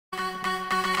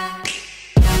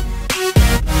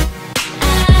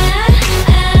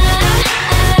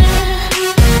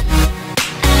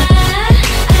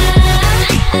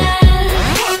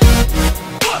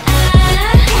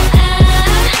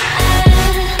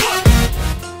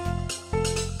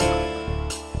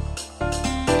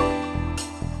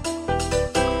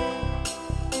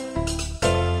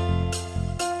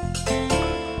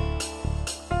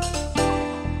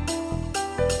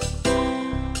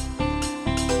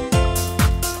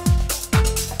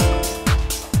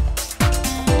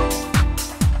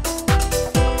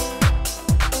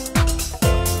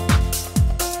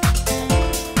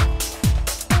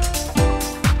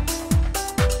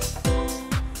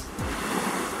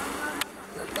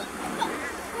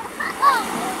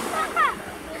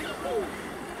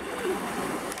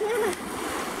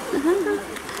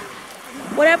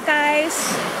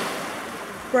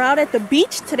We're out at the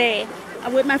beach today.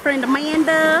 I'm with my friend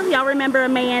Amanda. Y'all remember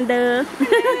Amanda?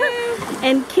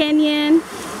 And Kenyon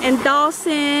and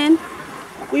Dawson.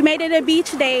 We made it a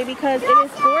beach day because it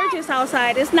is gorgeous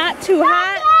outside. It's not too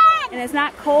hot and it's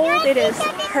not cold. It is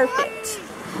perfect.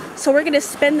 So we're gonna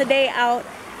spend the day out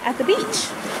at the beach.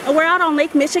 And we're out on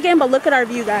Lake Michigan, but look at our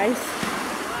view, guys.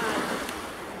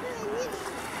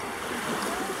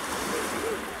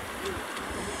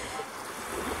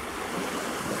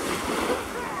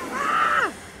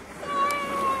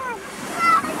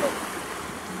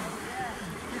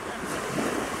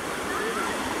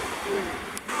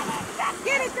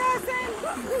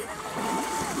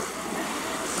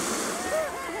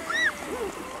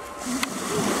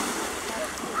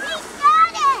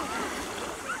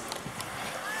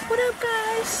 What up,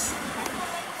 guys?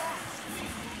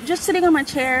 Just sitting on my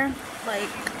chair, like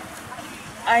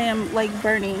I am like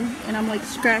burning and I'm like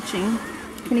scratching.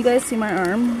 Can you guys see my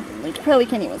arm? Like you probably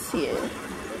can't even see it.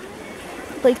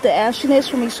 Like the ashiness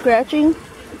from me scratching.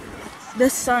 The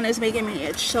sun is making me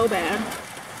itch so bad.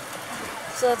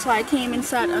 So that's why I came and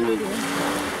sat under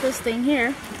this thing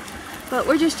here. But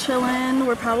we're just chilling.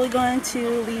 We're probably going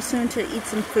to leave soon to eat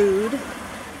some food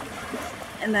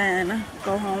and then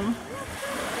go home.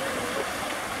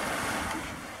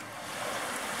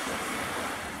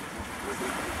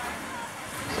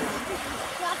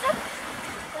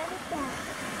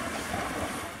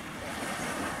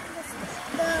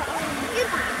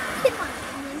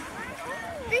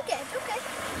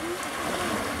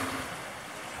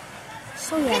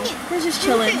 So yeah, we're just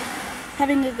chilling,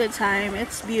 having a good time.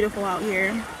 It's beautiful out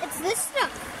here. It's this stuff.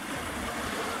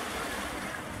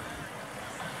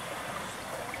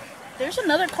 There's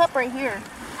another cup right here.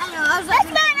 I know, I was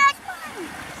letting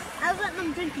I was letting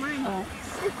them drink mine. Oh.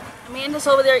 Amanda's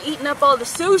over there eating up all the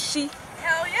sushi.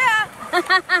 Hell yeah!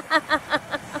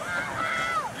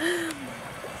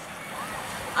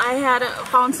 I had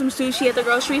found some sushi at the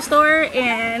grocery store,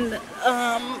 and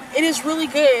it is really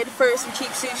good for some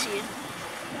cheap sushi.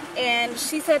 And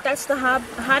she said that's the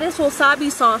hottest wasabi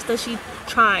sauce that she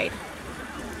tried.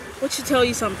 Which should tell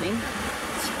you something.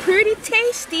 It's pretty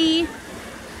tasty.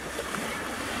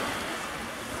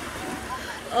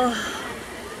 Oh,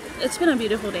 it's been a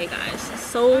beautiful day, guys.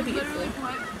 So beautiful. In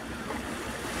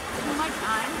my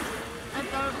time, I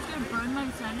thought it was gonna burn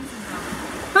my sinuses out.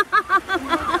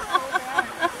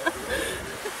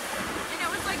 And it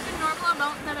was like the normal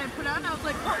amount that I put on. I was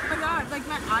like, oh my god, like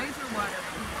my eyes are watering.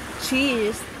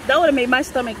 Jeez, that would have made my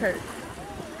stomach hurt.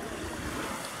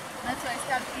 That's why I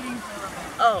stopped eating for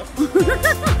a little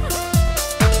bit. Oh.